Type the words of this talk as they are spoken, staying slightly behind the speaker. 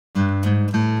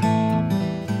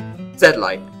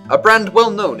Zlite, a brand well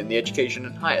known in the education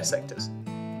and higher sectors.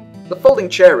 The folding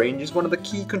chair range is one of the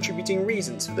key contributing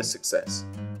reasons for this success.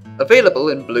 Available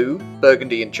in blue,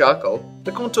 burgundy and charcoal,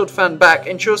 the contoured fan back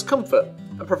ensures comfort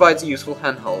and provides a useful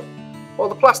handhold, while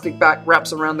the plastic back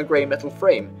wraps around the grey metal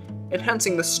frame,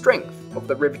 enhancing the strength of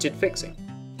the riveted fixing.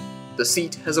 The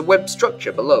seat has a webbed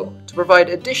structure below to provide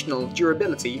additional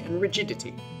durability and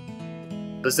rigidity.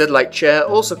 The Zlite chair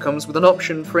also comes with an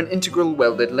option for an integral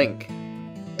welded link.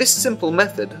 This simple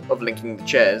method of linking the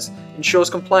chairs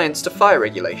ensures compliance to fire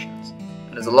regulations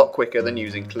and is a lot quicker than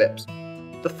using clips.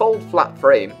 The fold flat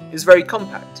frame is very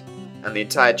compact and the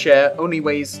entire chair only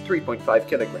weighs 3.5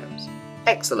 kilograms.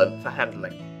 Excellent for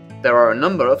handling. There are a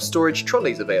number of storage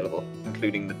trolleys available,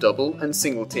 including the double and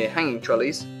single tier hanging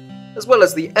trolleys, as well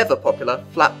as the ever popular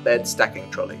flatbed stacking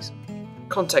trolleys.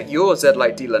 Contact your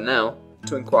Zlite dealer now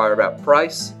to inquire about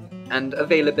price and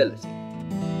availability.